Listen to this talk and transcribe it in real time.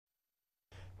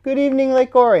Good evening,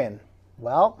 Lake Orion.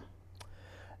 Well,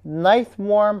 nice,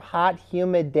 warm, hot,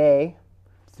 humid day.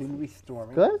 Soon to be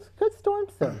storming. Good storm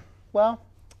soon. Well,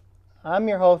 I'm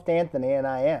your host, Anthony, and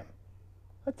I am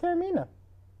a Taormina.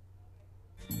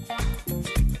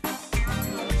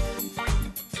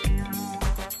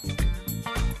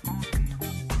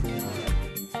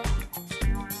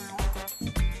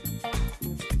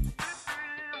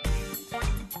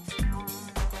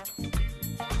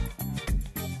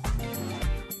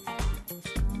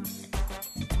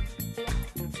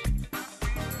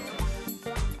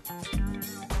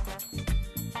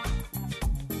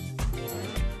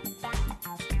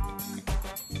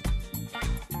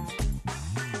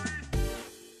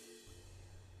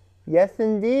 Yes,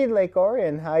 indeed, Lake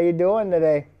Orion. How you doing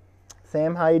today?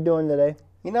 Sam, how you doing today?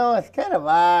 You know, it's kind of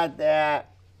odd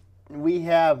that we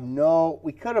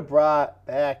could have brought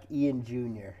back Ian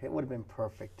Jr. It would have been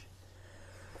perfect.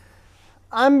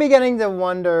 I'm beginning to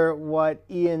wonder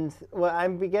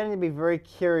I'm beginning to be very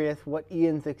curious what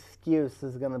Ian's excuse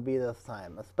is going to be this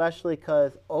time, especially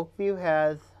because Oakview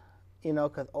has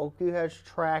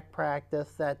track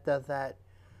practice that does that.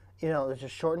 There's a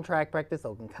shortened track practice.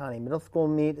 Oakland County Middle School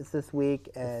meet is this week.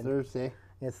 And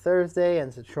It's Thursday, and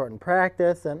it's a shortened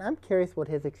practice. And I'm curious what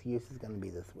his excuse is going to be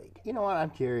this week. You know what?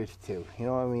 I'm curious, too. You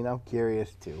know what I mean? I'm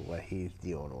curious, too, what he's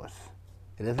dealing with.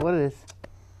 It is what it is.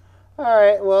 All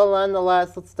right. Well,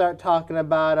 nonetheless, let's start talking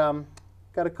about,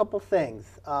 got a couple things.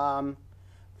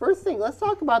 First thing, let's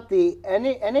talk about the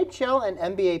NHL and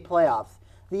NBA playoffs.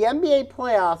 The NBA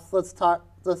playoffs, let's talk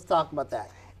about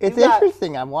that. It's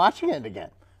interesting. I'm watching it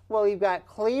again. Well, you've got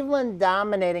Cleveland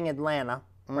dominating Atlanta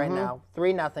right now,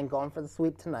 3-0, going for the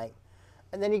sweep tonight.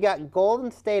 And then you got Golden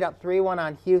State up 3-1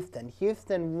 on Houston.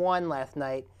 Houston won last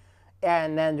night,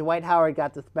 and then Dwight Howard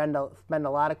got to spend a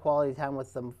lot of quality time with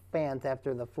some fans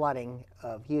after the flooding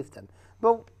of Houston.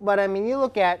 But I mean, you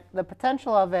look at the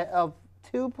potential of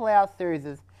two playoff series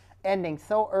ending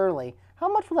so early. How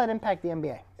much will that impact the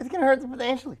NBA? It's going to hurt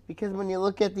financially because when you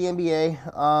look at the NBA,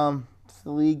 it's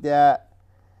the league that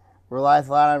relies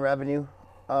a lot on revenue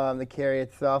to carry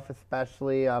itself,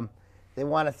 especially. They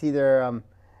want to see their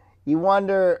you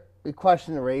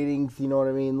question the ratings, you know what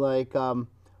I mean? Like, what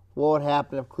would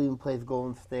happen if Cleveland plays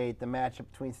Golden State, the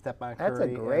matchup between Stephen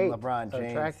Curry and LeBron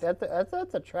James.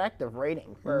 That's attractive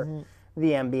rating for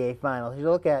the NBA Finals. You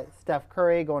look at Steph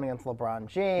Curry going against LeBron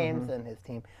James and his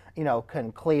team.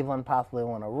 Can Cleveland possibly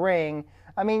win a ring?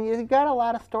 I mean, you've got a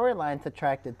lot of storylines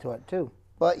attracted to it, too.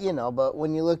 But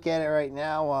when you look at it right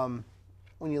now,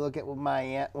 when you look at with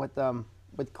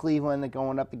Cleveland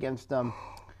going up against Atlanta,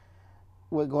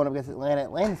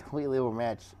 Atlanta's completely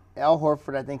overmatched. Al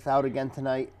Horford, I think, is out again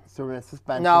tonight, serving a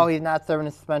suspension. No, he's not serving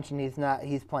a suspension. He's not.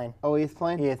 He's playing. Oh, he's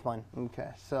playing? He is playing. Okay,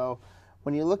 so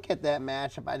when you look at that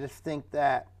matchup,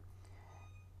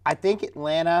 I think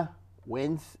Atlanta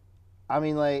wins. I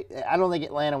mean, I don't think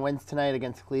Atlanta wins tonight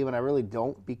against Cleveland. I really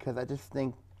don't, because I just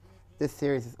think this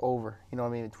series is over, you know what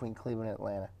I mean, between Cleveland and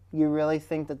Atlanta. You really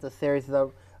think that the series is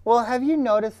over? Well, have you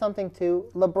noticed something, too?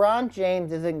 LeBron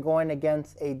James isn't going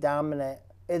against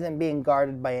isn't being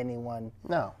guarded by anyone.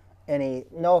 No.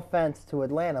 No offense to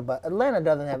Atlanta, but Atlanta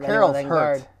doesn't have anyone that can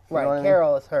guard. Right,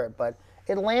 Carroll is hurt, but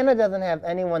Atlanta doesn't have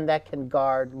anyone that can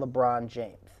guard LeBron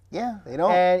James. Yeah, they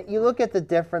don't. And you look at the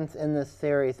difference in this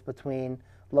series between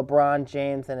LeBron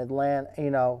James and Atlanta,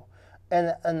 and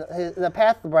the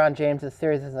past LeBron James'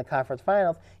 series in the conference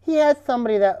finals, he had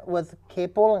somebody that was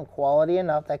capable and quality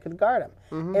enough that could guard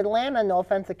him. Atlanta, no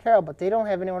offense to Carroll, but they don't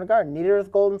have anyone to guard. Neither does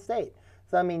Golden State.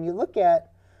 So, I mean, you look at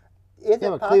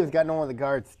but Cleveland's got no one to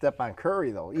guard Stephen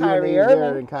Curry, though. Kyrie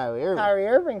Irving. Kyrie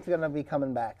Irving's going to be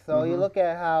coming back. So you look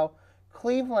at how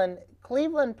Cleveland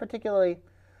particularly,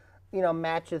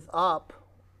 matches up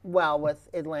well with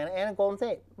Atlanta and Golden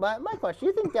State. But my question, do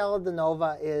you think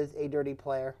Dellavedova is a dirty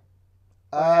player?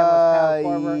 Yeah,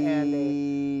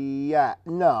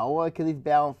 no, because he's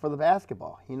battling for the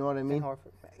basketball. You know what I mean?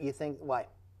 You think why?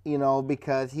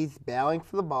 Because he's battling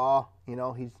for the ball.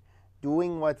 He's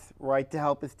doing what's right to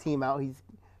help his team out. He's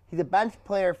a bench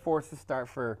player forced to start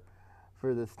for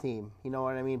this team. You know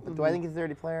what I mean? But do I think he's a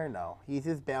dirty player? No. He's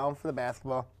just battling for the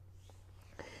basketball.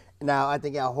 Now, I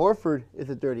think Al Horford is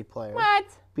a dirty player. What?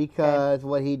 Because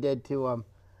what he did, he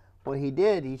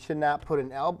should not put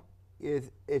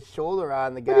his shoulder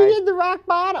on the guy. But he did the rock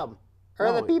bottom.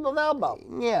 Or the people's elbow.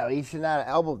 Yeah, he should not have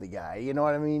elbowed the guy. You know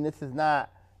what I mean? This is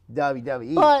not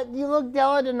WWE. But you look,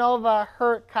 Dellavedova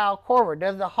hurt Kyle Korver.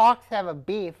 Does the Hawks have a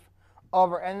beef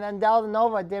over? And then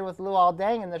Dellavedova did with Lou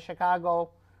Aldang in the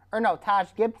Taj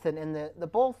Gibson in the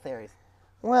Bulls series.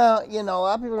 Well, a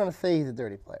lot of people are going to say he's a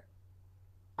dirty player.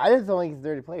 I just don't think he's a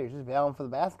dirty player. He's just battling for the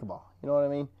basketball. You know what I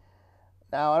mean?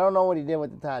 Now, I don't know what he did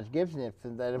with the Taj Gibson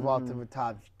incident that involved him with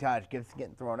Taj Gibson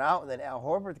getting thrown out, and then Al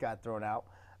Horford got thrown out.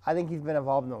 I think he's been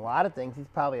involved in a lot of things. He's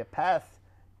probably a pest,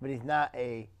 but he's not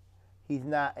a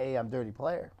dirty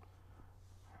player.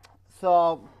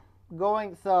 So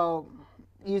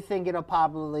you think it'll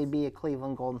probably be a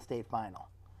Cleveland Golden State final?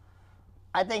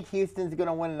 I think Houston's going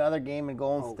to win another game in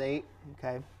Golden State.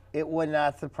 Okay. It would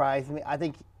not surprise me. I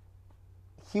think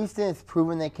Houston has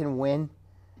proven they can win.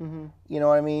 You know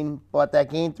what I mean? But that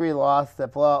Game 3 loss,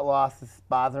 that blowout loss, is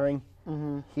bothering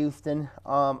Houston.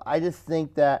 I just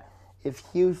think that if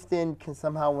Houston can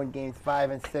somehow win Games 5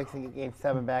 and 6 and get Game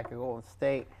 7 back at Golden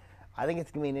State, I think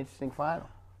it's going to be an interesting final.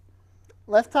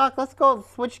 Let's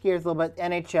switch gears a little bit.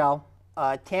 NHL.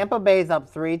 Tampa Bay's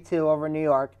up 3-2 over New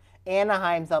York.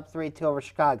 Anaheim's up 3-2 over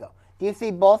Chicago. Do you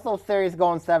see both those series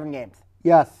going 7 games?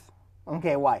 Yes.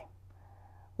 Okay, why?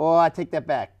 Well, I take that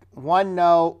back. 1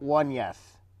 no, 1 yes.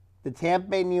 The Tampa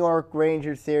Bay New York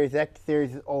Rangers series, that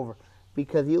series is over.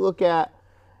 Because you look at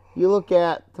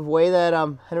the way that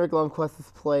Henrik Lundqvist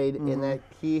has played, and that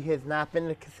he has not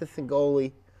been a consistent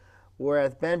goalie,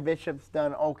 whereas Ben Bishop's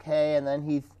done okay, and then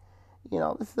he's,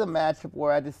 this is a matchup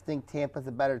where I just think Tampa's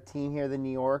a better team here than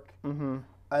New York.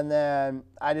 And then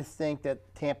I just think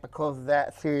that Tampa closes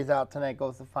that series out tonight,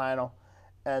 goes to the final.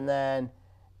 And then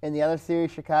in the other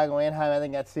series, Chicago-Anaheim, I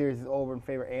think that series is over in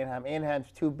favor of Anaheim.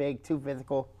 Anaheim's too big, too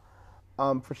physical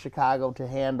for Chicago to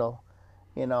handle,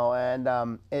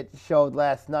 and it showed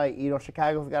last night.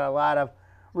 Chicago's got a lot of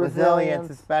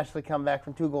resilience, especially come back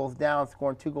from 2 goals down,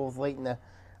 scoring 2 goals late in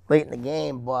the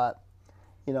game. But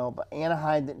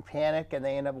Anaheim didn't panic, and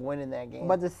they ended up winning that game.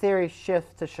 But the series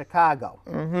shifts to Chicago.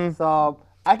 So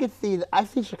I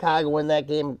see Chicago win that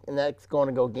game, and that's going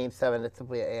to go Game 7. It's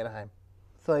simply at Anaheim.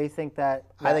 So you think that?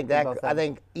 I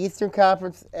think Eastern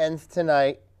Conference ends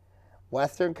tonight.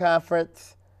 Western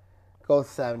Conference goes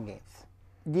 7 games.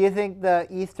 Do you think the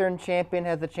Eastern champion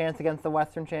has a chance against the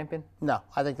Western champion? No,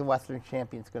 I think the Western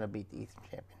champion's going to beat the Eastern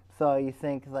champion. So you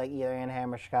think either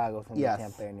Anaheim or Chicago's going to beat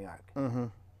Tampa Bay or New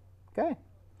York? Okay.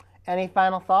 Any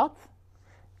final thoughts?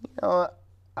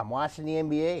 I'm watching the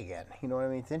NBA again. You know what I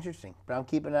mean? It's interesting. But I'm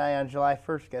keeping an eye on July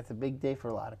 1st. That's a big day for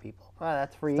a lot of people. Well,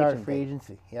 that's free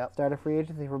agency. Yep. Start of free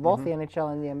agency for both the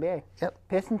NHL and the NBA. Yep.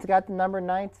 Pistons got the number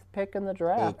 9th pick in the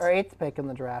draft. Or 8th pick in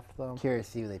the draft. So. Curious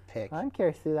to see who they pick. I'm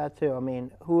curious to see that, too. I mean,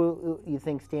 who you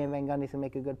think Stan Van Gundy's going to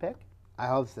make a good pick? I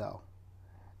hope so.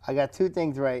 I got 2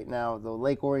 things right now. The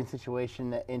Lake Orion situation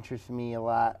that interests me a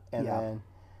lot. And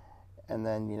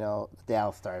then the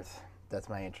Dallas Stars. That's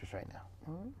my interest right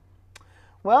now.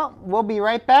 Well, we'll be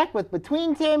right back with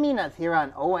Between Taorminas here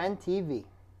on ONTV.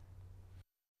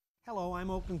 Hello,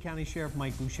 I'm Oakland County Sheriff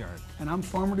Mike Bouchard. And I'm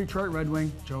former Detroit Red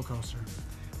Wing Joe Koster.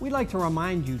 We'd like to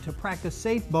remind you to practice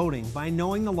safe boating by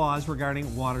knowing the laws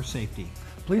regarding water safety.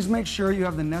 Please make sure you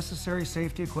have the necessary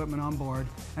safety equipment on board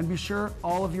and be sure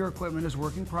all of your equipment is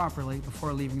working properly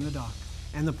before leaving the dock.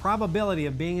 And the probability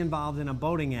of being involved in a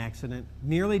boating accident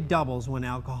nearly doubles when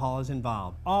alcohol is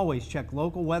involved. Always check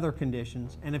local weather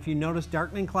conditions, and if you notice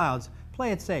darkening clouds,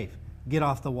 play it safe. Get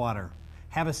off the water.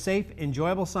 Have a safe,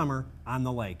 enjoyable summer on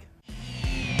the lake.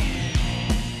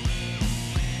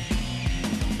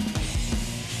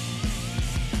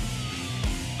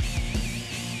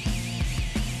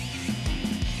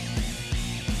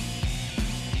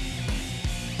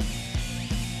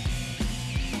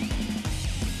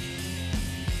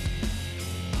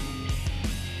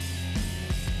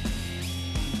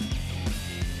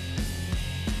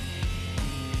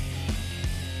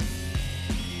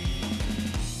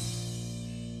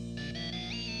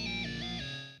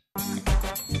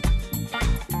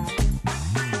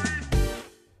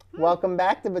 Welcome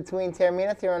back to Between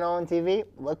Taorminas here on ONTV.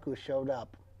 Look who showed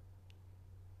up.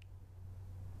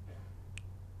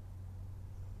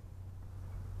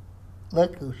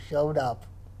 Look who showed up.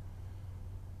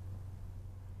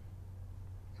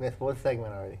 Missed 1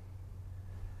 segment already.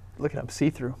 Looking up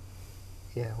see-through.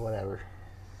 Yeah, whatever.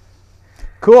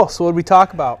 Cool. So what did we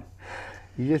talk about?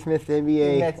 You just missed the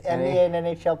NBA. You missed NBA and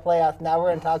NHL playoffs. Now we're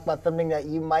going to talk about something that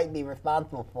you might be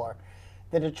responsible for.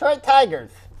 The Detroit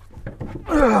Tigers.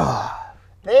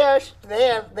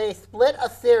 They split a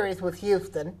series with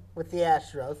Houston, with the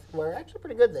Astros, who are actually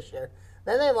pretty good this year.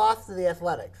 Then they lost to the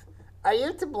Athletics. Are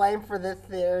you to blame for this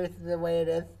series the way it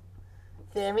is?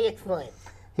 Sammy, explain.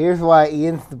 Here's why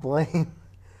Ian's to blame.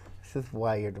 This is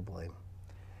why you're to blame.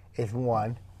 It's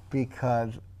 1,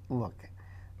 because, look,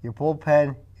 your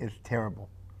bullpen is terrible.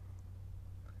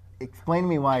 Explain to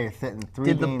me why you're sitting 3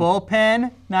 Did games. the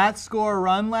bullpen not score a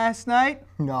run last night?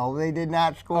 No, they did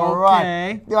not score a run.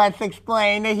 Okay. Let's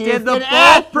explain the Houston Did the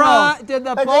Astros. Did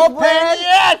the Let's bullpen? explain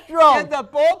the Astros. Did the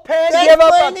bullpen Let's give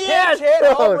up a explain the pinch hit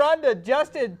Astros. home run to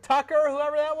Justin Tucker,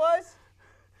 whoever that was?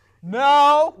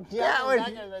 No. That was,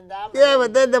 yeah,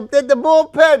 but did the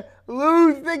bullpen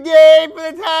lose the game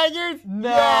for the Tigers?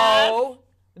 No.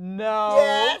 No.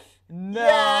 Yes.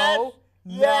 No. Yes.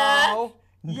 No.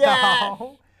 Yes.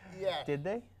 No. Yes. Did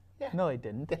they? Yeah. No, they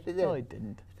didn't. Yes, they did. No, they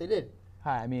didn't. They did.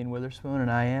 Hi, I'm Ian Witherspoon, and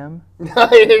I am No,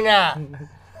 you're not. between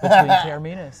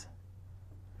Taorminas.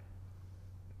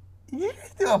 Did you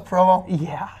just do a promo?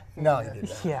 Yeah. No, you did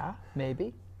not. Yeah.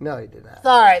 Maybe. No, you did not.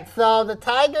 All right, so the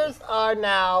Tigers are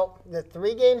now the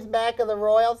 3 games back of the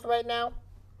Royals right now.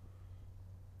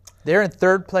 They're in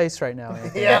third place right now,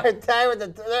 Anthony. Yeah. They're tied with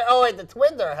the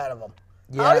Twins are ahead of them.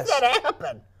 How does that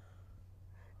happen?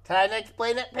 Time to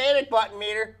explain that panic button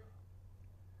meter.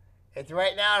 It's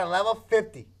right now at a level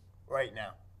 50 right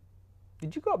now.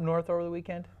 Did you go up north over the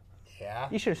weekend? Yeah.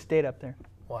 You should have stayed up there.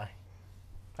 Why?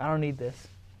 I don't need this.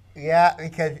 Yeah,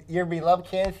 because your beloved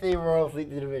Kansas City Royals lead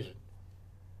the division.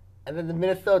 And then the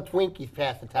Minnesota Twinkies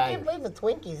pass the I can't Tigers. believe the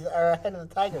Twinkies are ahead of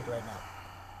the Tigers right now.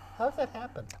 How does that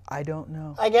happen? I don't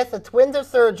know. I guess the Twins are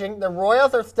surging, the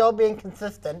Royals are still being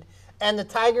consistent, and the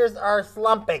Tigers are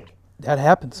slumping. That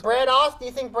happens. Do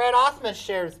you think Brad Ausmus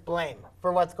shares blame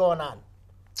for what's going on?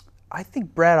 I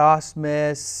think Brad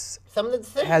Ausmus Some of the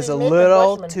decisions has a he's making,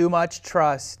 little freshman. too much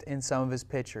trust in some of his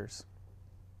pitchers.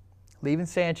 Leaving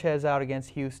Sanchez out against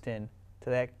Houston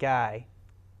to that guy,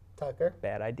 Tucker.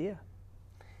 bad idea.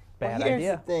 Well, Bad here's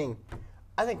idea. the thing.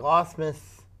 I think Ausmus,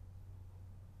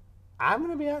 I'm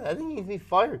going to be honest, I think he needs to be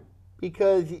fired.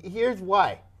 Because here's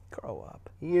why. Grow up.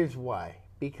 Here's why.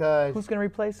 Because Who's going to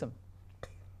replace him?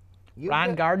 you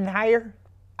Ron got- Gardenhire?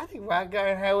 I think Ron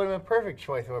Gardenhire would have been a perfect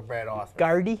choice over Brad Ausmus.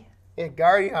 Gardy? Yeah,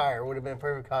 Gardenhire would have been a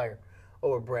perfect hire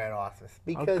over Brad Ausmus. I'll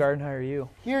Because Gardenhire you.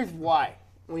 here's why.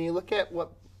 When you look at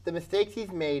what the mistakes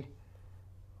he's made,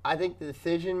 I think the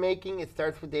decision making, it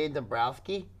starts with Dave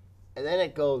Dombrowski, and then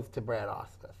it goes to Brad Ausmus.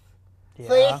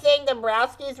 So you're saying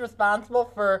Dombrowski's responsible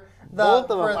for the...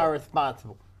 Both of for them are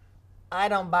responsible. I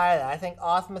don't buy that. I think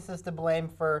Ausmus is to blame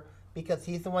because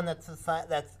he's the one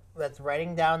that's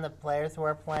writing down the players who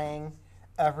are playing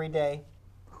every day.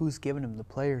 Who's giving him the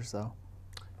players, though?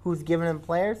 Who's giving him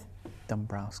players?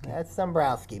 Dombrowski. That's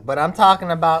Dombrowski. But I'm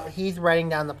talking about he's writing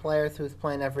down the players who's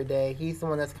playing every day. He's the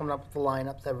one that's coming up with the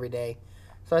lineups every day.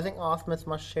 So I think Ausmus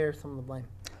must share some of the blame.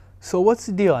 So what's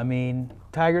the deal? I mean,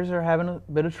 Tigers are having a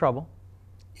bit of trouble.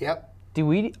 Yep.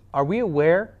 Are we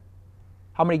aware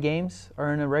how many games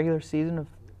are in a regular season of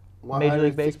Major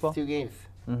League Baseball? 162 games.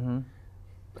 Mm-hmm.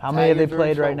 How many have they Tigers are in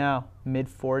played right trouble. now?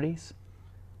 Mid-40s?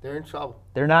 They're in trouble.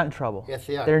 They're not in trouble. Yes,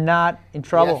 they are. They're not in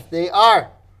trouble. Yes, they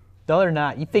are. No, they're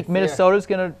not. You think Yes, they are.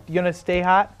 Minnesota's gonna stay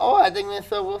hot? Oh, I think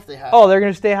Minnesota will stay hot. Oh, they're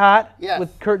gonna stay hot? Yes.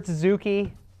 With Kurt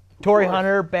Suzuki, Torrey course.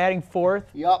 Hunter batting fourth.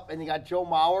 Yup, and you got Joe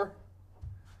Mauer.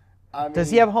 I mean, Does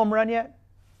he have a home run yet?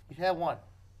 He's had one.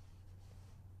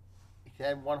 He's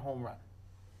had one home run.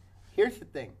 Here's the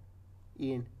thing,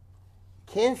 Ian.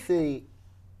 Kansas City,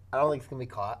 I don't think it's going to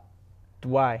be caught.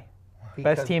 Why?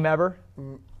 because- Best team ever?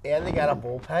 And they got a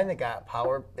bullpen. They got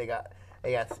power. They got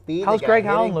speed. How's they got Greg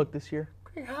hitting. Holland look this year?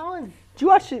 Greg Holland. Did you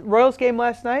watch the Royals game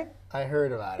last night? I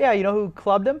heard about it. Yeah, you know who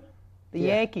clubbed him? The Yeah.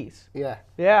 Yankees. Yeah.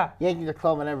 Yeah. Yankees are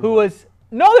clubbing everyone. Who was,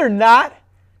 no, they're not.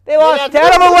 They lost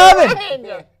 10 of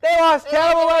 11. They lost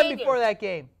 10 of 11 before that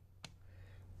game.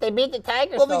 They beat the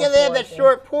Tigers. Well, because they have that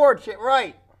short porch,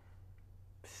 right?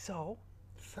 So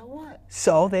So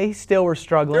what? they still were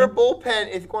struggling. Their bullpen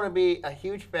is going to be a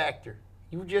huge factor.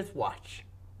 You just watch.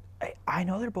 I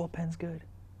know their bullpen's good.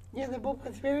 Yeah, their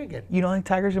bullpen's very good. You don't think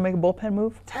Tigers will make a bullpen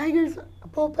move? Tigers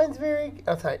bullpen's very good.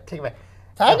 Oh, sorry, take it back.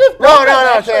 Tigers No,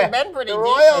 bullpen's sorry. actually been pretty the decent.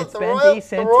 Royals, It's the been Royals,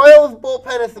 decent. The Royals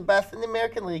bullpen is the best in the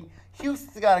American League.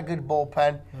 Houston's got a good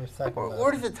bullpen. They're second best.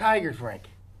 Where does the Tigers rank?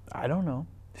 I don't know.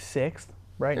 6th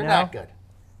right They're now. not good.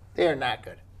 They are not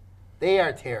good. They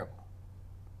are terrible.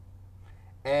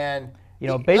 And You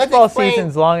know, let's baseball explain-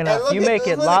 season's long and enough. look You at- make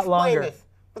it a let's lot explain longer. this.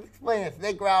 Let's explain this.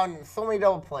 They ground so many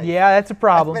double plays. Yeah, that's a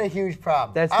problem. That's been a huge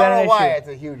problem. That's I been don't an know why issue. it's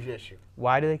a huge issue.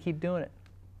 Why do they keep doing it?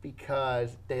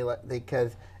 Because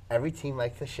because every team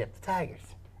likes to ship the Tigers,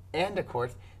 and of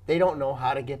course they don't know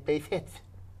how to get base hits.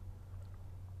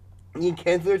 Ian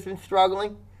Kinsler's been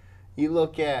struggling. You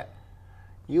look at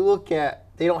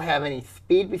they don't have any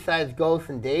speed besides Ghost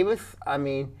and Davis. I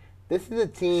mean, this is a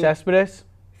team. Cespedes,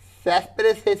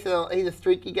 Cespedes he's a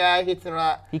streaky guy. Hits in a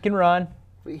lot. he can run.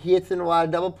 He hits in a lot of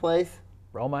double plays.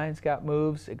 Romine's got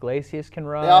moves. Iglesias can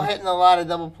run. They all hit in a lot of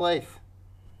double plays.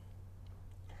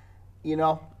 You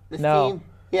know, this No. team.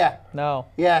 Yeah. No.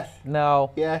 Yes.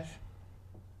 No. Yes.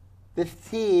 This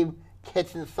team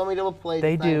catching so many double plays.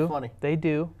 They it's not even do. funny. They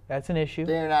do. That's an issue.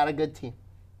 They're not a good team.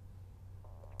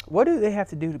 What do they have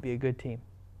to do to be a good team?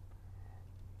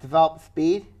 Develop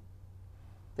speed.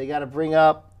 They got to bring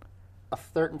up a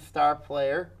certain star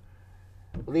player,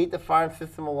 lead the farm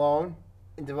system alone,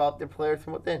 and develop their players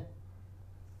from within.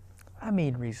 I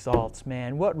mean results,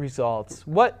 man. What results?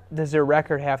 What does their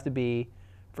record have to be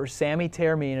for Sammy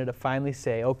Taormina to finally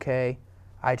say, okay,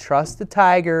 I trust the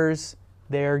Tigers,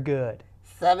 they're good?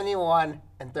 71-36.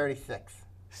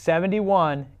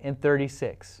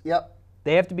 71-36. Yep.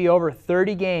 They have to be over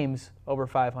 30 games over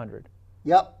 500.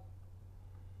 Yep.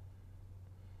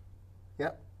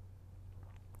 Yep.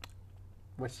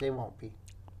 Which they won't be.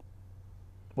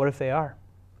 What if they are?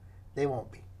 They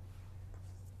won't be.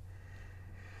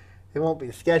 They won't be.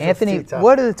 The schedule's Anthony, too tough.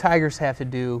 what do the Tigers have to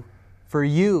do for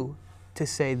you to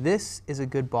say this is a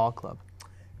good ball club?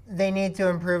 They need to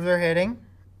improve their hitting.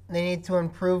 They need to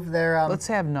improve their Let's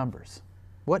have numbers.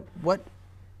 What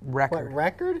record? what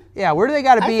record? Yeah, where do they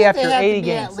got to I be think after they have to 80 be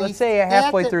games? at Let's least- say they have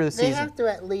halfway to- through the They season. have to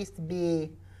at least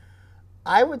be,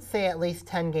 I would say at least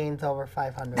 10 games over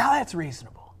 500. Now that's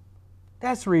reasonable.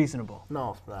 That's reasonable.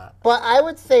 No, it's not. But I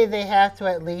would say they have to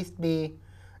at least be,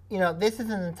 this isn't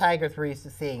the Tigers we're used to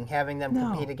seeing, having them No.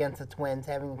 compete against the Twins,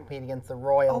 having them compete against the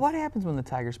Royals. Oh, what happens when the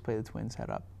Tigers play the Twins head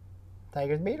up?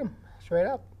 Tigers beat them, straight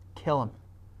up. Kill them.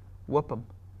 Whoop them.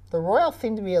 The Royals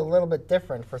seem to be a little bit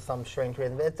different for some strange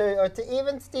reason. It's an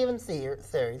even Steven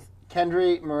series.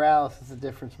 Kendry Morales is a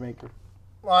difference maker.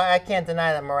 Well, I can't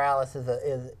deny that Morales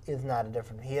is not a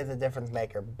difference. He is a difference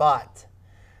maker, but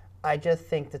I just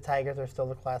think the Tigers are still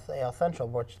the class of AL Central,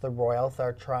 which the Royals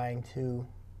are trying to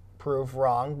prove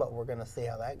wrong. But we're going to see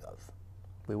how that goes.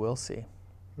 We will see.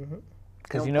 They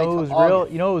Because don't you play know till it was real.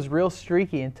 August. You know it was real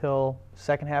streaky until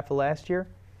second half of last year.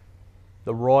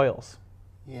 The Royals.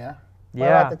 Yeah. What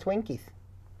Yeah. about the Twinkies?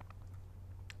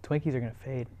 Twinkies are gonna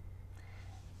fade.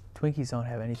 Twinkies don't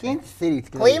have anything. Kansas City's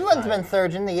going to be Cleveland's fine. been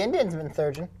surging. The Indians been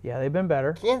surging. Yeah, they've been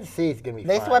better. Kansas City's going to be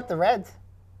They fine. swept the Reds.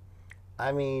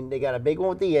 I mean, they got a big one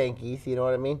with the Yankees, you know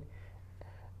what I mean?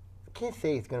 Kansas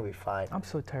City's going to be fine. I'm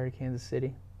so tired of Kansas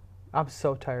City. I'm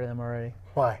so tired of them already.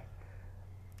 Why?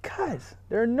 Cause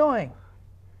they're annoying.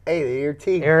 Hey, they're your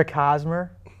team. Eric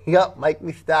Hosmer, Yup, Mike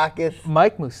Moustakas.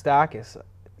 Mike Moustakas.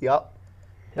 Yup.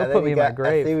 He'll And put then me you in my got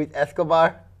grave. Seaweed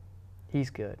Escobar.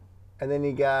 He's good. And then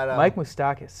you got Mike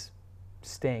Moustakas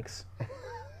stinks.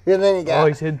 And then you got Oh,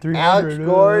 he's hitting 300. Alex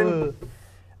Gordon.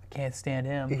 I can't stand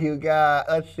him. You got,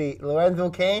 let's see, Lorenzo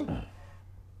Cain.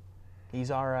 He's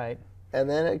all right. And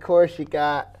then, of course, you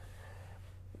got,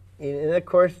 and of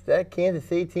course, that Kansas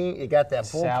City team, you got that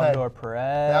bullpen. Salvador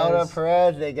Perez. Salvador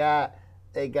Perez.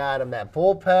 They got him that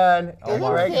bullpen.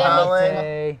 Omar Greg Holland.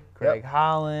 Conte, Greg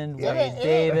Holland, Yep. Wade Isn't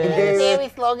Davis. the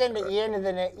Davey slogan to Ian is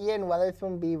an Ian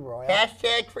Witherspoon be royal?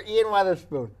 Hashtag for Ian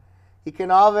Witherspoon. You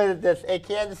can all visit this at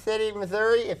Kansas City,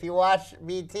 Missouri, if you watch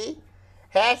BT.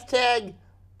 Hashtag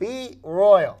be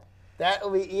royal. That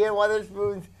will be Ian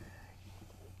Witherspoon's.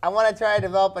 I want to try to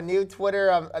develop a new Twitter,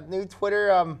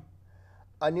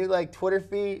 Twitter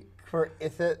feed for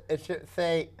it should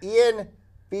say Ian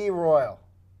be royal.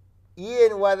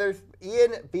 Ian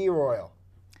be royal.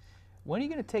 When are you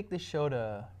going to take this show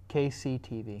to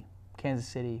KCTV, Kansas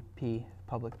City P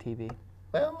Public TV?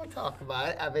 Well, we'll talk about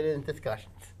it. I've been in discussions.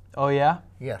 Oh yeah,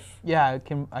 Yes. yeah.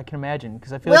 I can imagine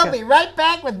because I feel We'll like be right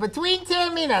back with Between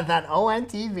Taorminas on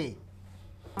ONTV.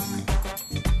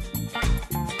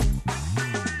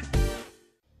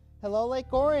 Hello,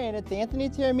 Lake Orion. It's Anthony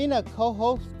Taormina,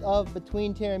 co-host of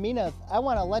Between Taorminas. I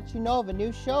want to let you know of a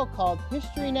new show called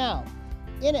History Now.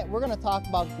 In it, we're going to talk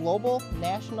about global,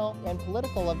 national, and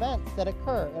political events that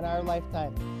occur in our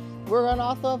lifetime. We're going to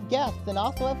also have guests and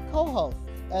also have co-hosts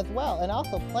as well, and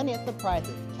also plenty of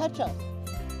surprises. Catch us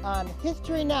on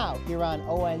History Now here on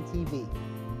ONTV.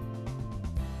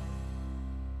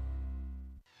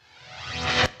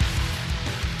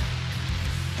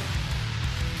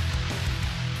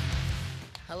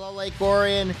 Hello, Lake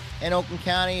Orion and Oakland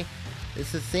County.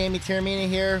 This is Sammy Taormina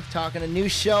here, talking a new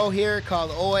show here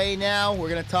called OA Now. We're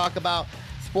going to talk about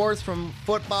sports from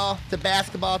football to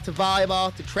basketball to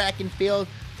volleyball to track and field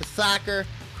to soccer,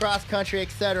 cross country,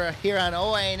 etc. here on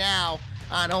OA Now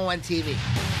on ONTV.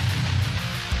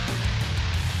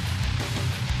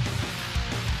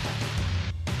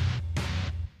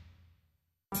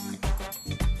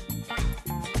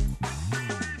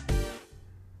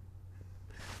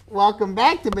 Welcome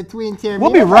back to Between Taorminas.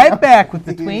 we'll be right back with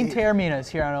Between Taorminas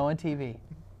here on ONTV.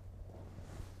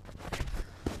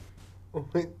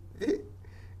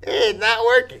 It's not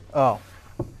working. Oh,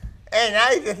 And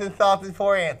now you just insulted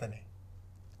poor Anthony.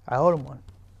 I owed him one.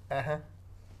 Uh-huh.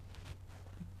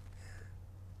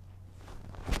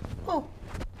 Oh,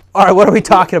 All right, what are we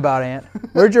talking about, Ant?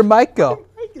 Where'd your mic go?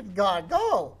 Mike is gone.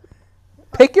 Go.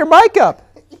 Pick your mic up.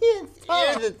 Ian's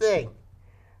Here's the thing.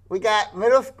 We got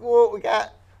middle school. We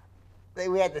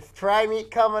had this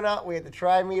tri-meet coming up. We had the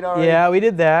tri-meet already. Yeah, we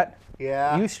did that.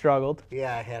 Yeah. You struggled.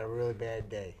 Yeah, I had a really bad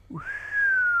day. I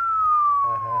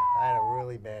had a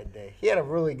really bad day. He had a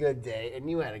really good day, and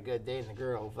you had a good day in the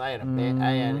girls. I had a bad.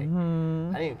 I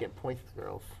didn't even get points for the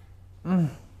girls.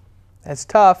 That's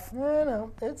tough. I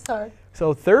know. It's hard.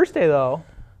 So Thursday, though.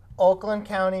 Oakland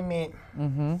County meet.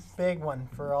 Big one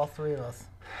for all three of us.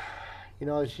 You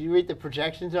know, did you read the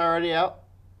projections already out?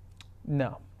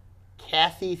 No.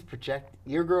 Cassie's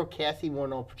your girl Cassie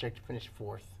Warno projected to finish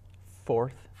fourth.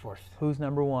 Fourth. Fourth. Who's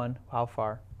number one? How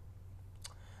far?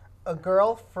 A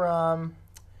girl from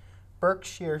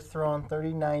Berkshire throwing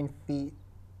 39 feet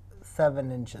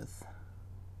 7 inches.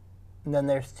 And then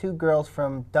there's 2 girls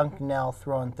from Duncanell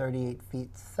throwing 38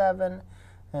 feet 7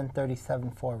 and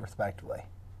 37.4 respectively.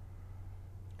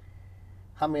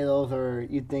 How many of those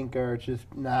you think are just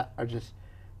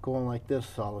going like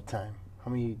this all the time? How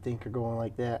many you think are going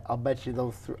like that? I'll bet you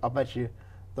those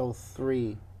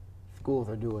 3 schools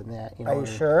are doing that. You know Are you what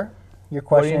I mean? sure? You're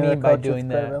What do you questioning mean the by coach's doing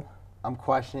that? credibility? I'm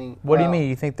questioning. What do you well, mean?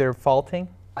 You think they're faulting?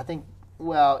 I think.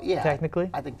 Well, yeah.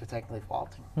 Technically? I think they're technically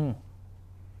faulting.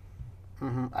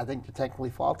 I think they're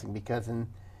technically faulting because in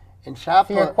shot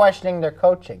So you're put, questioning their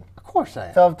coaching. of course I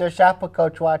am. So if their shot put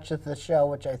coach watches the show,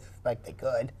 which I suspect they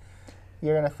could,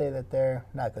 you're going to say that they're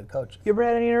not good coaches. You ever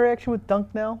had any interaction with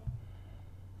Duncanell?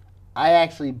 I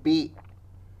actually beat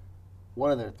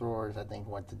one of their throwers. I think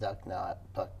went to Ducknell.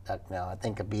 I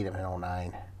think I beat him in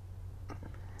 09.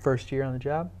 First year on the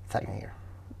job? Second year.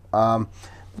 The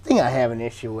thing I have an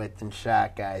issue with in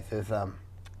shot, guys, is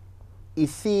you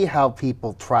see how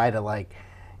people try to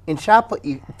in shot put.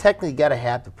 You technically got to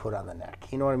have to put on the neck.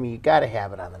 You know what I mean? You got to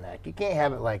have it on the neck. You can't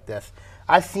have it like this.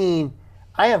 I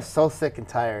am so sick and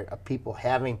tired of people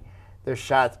having their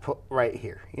shots put right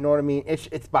here. You know what I mean?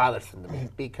 It's bothersome to me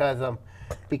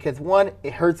because one,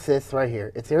 it hurts this right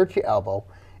here. It hurts your elbow.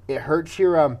 It hurts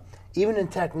your even in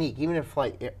technique, even in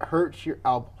flight, it hurts your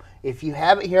elbow. If you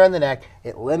have it here on the neck,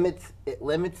 it limits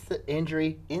the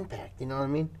injury impact. You know what I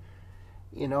mean?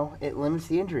 You know, it limits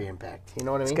the injury impact. You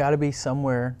know what I mean? It's got to be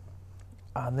somewhere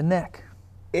on the neck.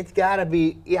 It's got to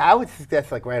be. Yeah, I would suggest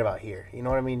right about here. You know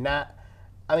what I mean?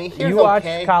 Here's You watch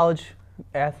okay. college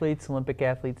athletes, Olympic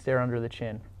athletes, they're under the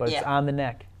chin, but it's Yeah. on the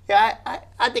neck. Yeah,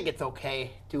 I think it's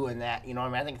okay doing that. You know what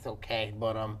I mean? I think it's okay,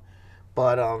 but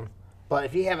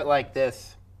if you have it like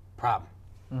this, problem.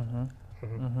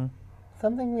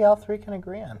 Something we all three can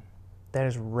agree on. That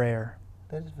is rare.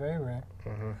 That is very rare.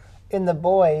 In the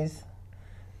boys,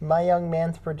 my young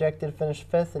man's projected to finish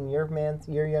 5th, and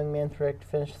your young man's projected to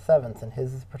finish 7th, and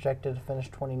his is projected to finish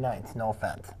 29th. No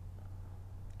offense.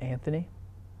 Anthony,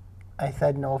 I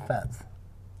said no offense.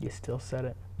 you still said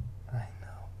it. I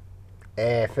know.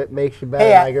 Hey, if it makes you better,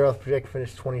 Hey, my girls project to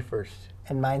finish 21st.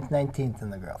 And mine's 19th in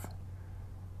the girls.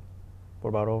 What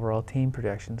about overall team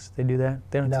projections? They do that?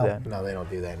 They don't No. do that. No, they don't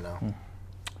do that, no.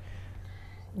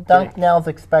 Dunknell's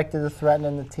expected to threaten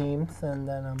in the teams, and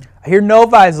then I hear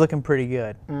Novi's looking pretty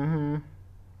good. Nobody's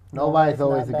Nobody's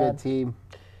always a not good bad. team.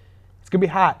 It's going to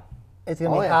be hot. it's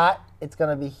going to be yeah. hot. It's going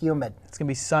to be humid. It's going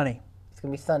to be sunny. It's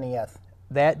going to be sunny, yes.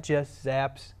 That just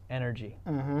zaps energy.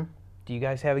 Do you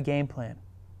guys have a game plan?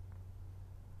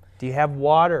 Do you have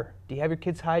water? Do you have your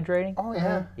kids hydrating? Oh,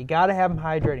 yeah. You got to have them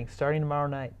hydrating starting tomorrow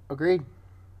night. Agreed.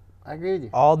 I agree with you.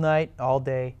 All night, all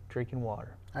day, drinking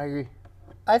water. I agree.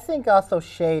 I think also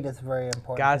shade is very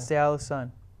important. Got to stay out of the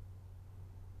sun.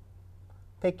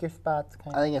 Pick your spots,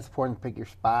 kind I of. think it's important to pick your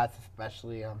spots,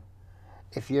 especially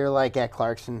if you're at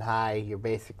Clarkson High. You're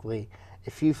basically,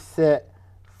 if you sit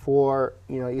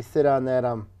you sit on that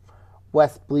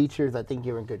west bleachers, I think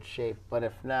you're in good shape. But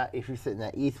if not, if you sit in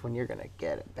that east one, you're gonna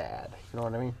get it bad. You know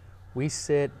what I mean? We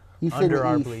sit You sit in under the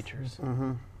our east. Mm-hmm. bleachers.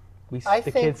 The I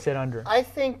think- kids sit under. I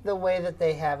think the way that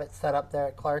they have it set up there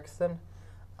at Clarkson,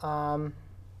 to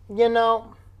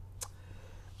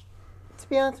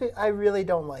be honest with you, I really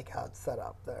don't like how it's set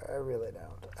up there. I really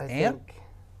don't. I think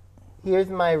here's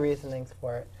my reasonings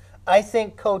for it. I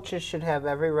think coaches should have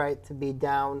every right to be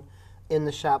down in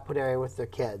the shot put area with their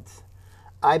kids.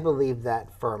 I believe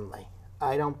that firmly.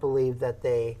 I don't believe that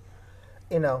they,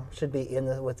 should be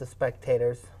with the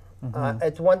spectators.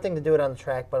 It's one thing to do it on the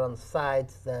track, but on the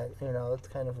sides, that it's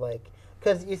kind of like,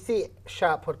 because you see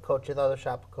shot put coaches, other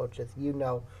shot put coaches,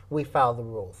 we follow the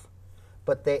rules.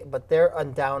 but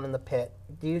they're down in the pit.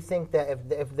 Do you think that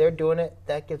if they're doing it,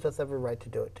 that gives us every right to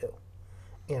do it too?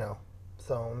 You know.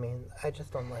 So I mean, I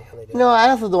just don't like how they do it. No, I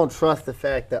also don't trust the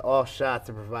fact that all shots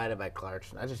are provided by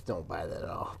Clarkson. I just don't buy that at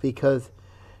all. Because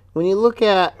when you look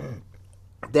at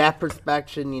that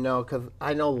perspective, you know, because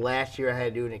I know last year I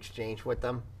had to do an exchange with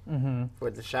them for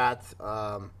the shots.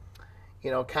 You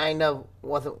know, kind of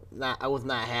I was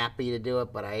not happy to do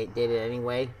it, but I did it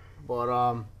anyway. But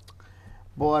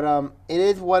it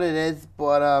is what it is.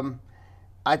 But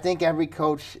I think every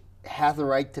coach has a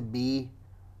right to be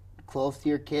close to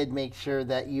your kid. Make sure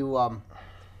that you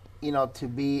you know, to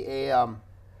be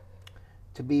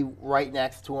right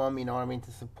next to them. You know what I mean?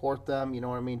 To support them. You know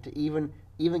what I mean? To even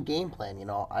game plan. You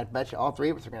know, I bet you all three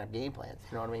of us are gonna have game plans.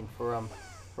 You know what I mean? For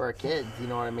our kids. You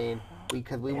know what I mean?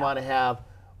 Because we want to have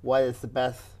what is the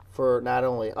best for not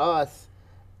only us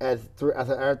as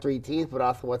our three teams, but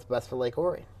also what's best for Lake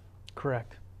Orion.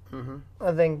 Correct.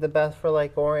 I think the best for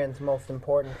Lake Orion's most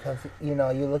important because, you know,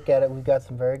 you look at it, we've got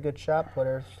some very good shot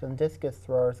putters and discus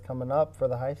throwers coming up for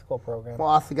the high school program. Well,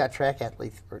 also got track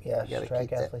athletes. Yeah,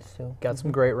 track athletes too. Got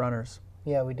some great runners.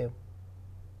 Yeah, we do.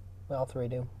 We all three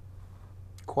do.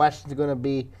 Question's going to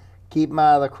be keep them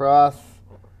out of lacrosse.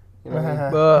 You know what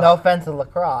I mean? No offense to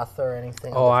lacrosse or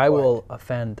anything. Oh, I will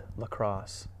offend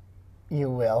lacrosse. You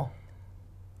will.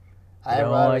 I have a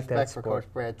don't lot of like that respect for sport.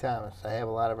 Coach Brad Thomas. I have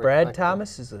a lot of Brad respect.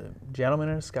 Thomas is a gentleman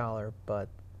and a scholar, but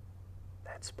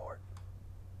that sport,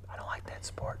 I don't like that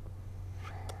sport.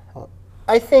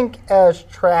 I think as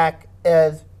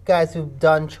guys who've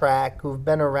done track, who've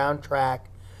been around track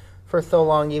for so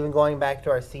long, even going back to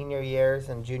our senior years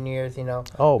and junior years, you know.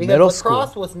 Oh, because middle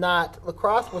lacrosse school.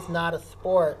 Lacrosse was not a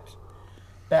sport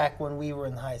back when we were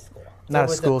in high school. Not a It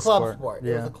was school a club sport, sport. It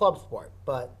yeah. was a club sport,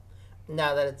 but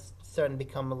now that it's starting to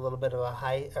become a little bit of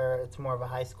it's more of a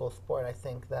high school sport, I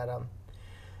think that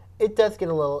it does get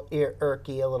a little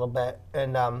irky a little bit,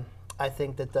 and I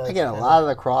think that does. I get a lot of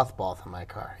lacrosse balls in my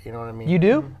car. You know what I mean? You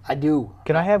do? I do.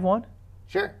 Can I have one?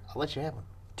 Sure. I'll let you have one.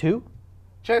 2?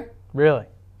 Sure. Really?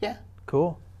 Yeah.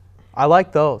 Cool. I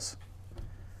like those.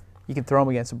 You can throw them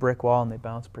against a brick wall and they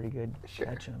bounce pretty good. Sure.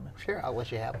 Catching them. Sure. I'll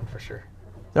let you have one for sure.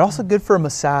 They're also good for a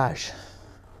massage.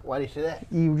 Why do you say that?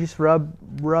 You just rub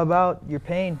out your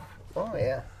pain. Oh,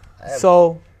 yeah.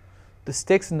 So, the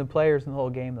sticks and the players in the whole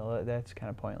game, though, that's kind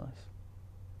of pointless.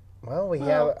 Well, we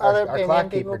Well, have other our opinion, clock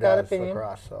people keeper got does opinion.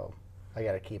 lacrosse, so I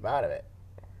got to keep out of it.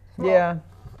 Yeah,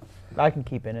 I can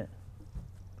keep in it.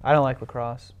 I don't like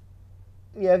lacrosse.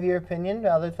 You have your opinion.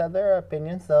 Others have their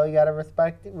opinion, so you gotta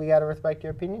respect. We gotta respect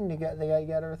your opinion. You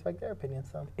gotta respect their opinion.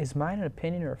 So Is mine an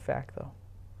opinion or a fact, though?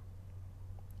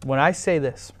 When I say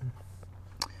this,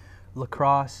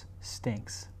 lacrosse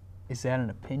stinks, is that an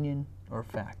opinion or a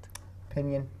fact?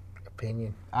 opinion.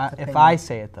 Opinion. If I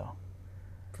say it, though,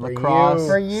 lacrosse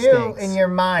For you, stinks. in your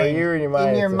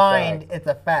mind, it's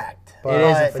a fact. It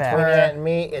is a But fact. for Between and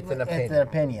me, it's an opinion. It's an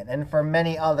opinion, and for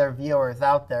many other viewers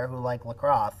out there who like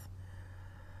lacrosse,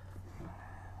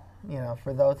 you know,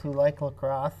 for those who like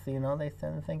lacrosse, you know, they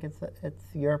tend to think it's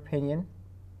your opinion,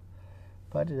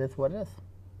 but it is what it is.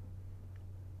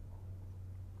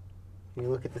 You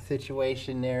look at the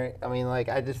situation there. I mean, like,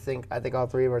 I think all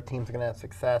three of our teams are gonna have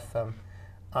success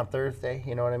on Thursday.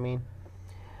 You know what I mean?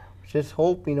 Just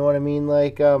hope. You know what I mean?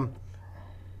 Like,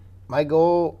 my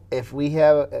goal, if we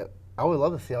have, I would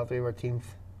love to see all three of our teams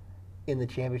in the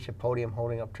championship podium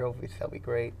holding up trophies. That'd be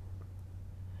great.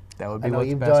 That would I be know what's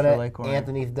you've best done for it. Lake Orion.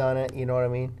 Anthony's done it. You know what I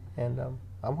mean? And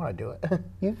I want to do it.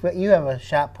 You have a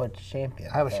shot put champion.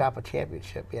 I have a shot at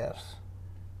championship. Yes.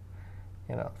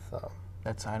 You know, so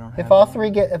I don't have If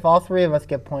all three of us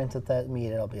get points at that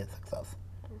meet, it'll be a success.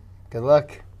 good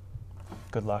luck.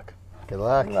 Good luck. Good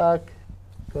luck. Good luck.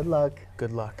 Good luck.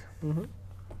 Good luck.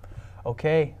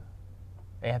 Okay,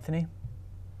 Anthony.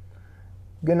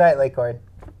 Good night, Lake Orion.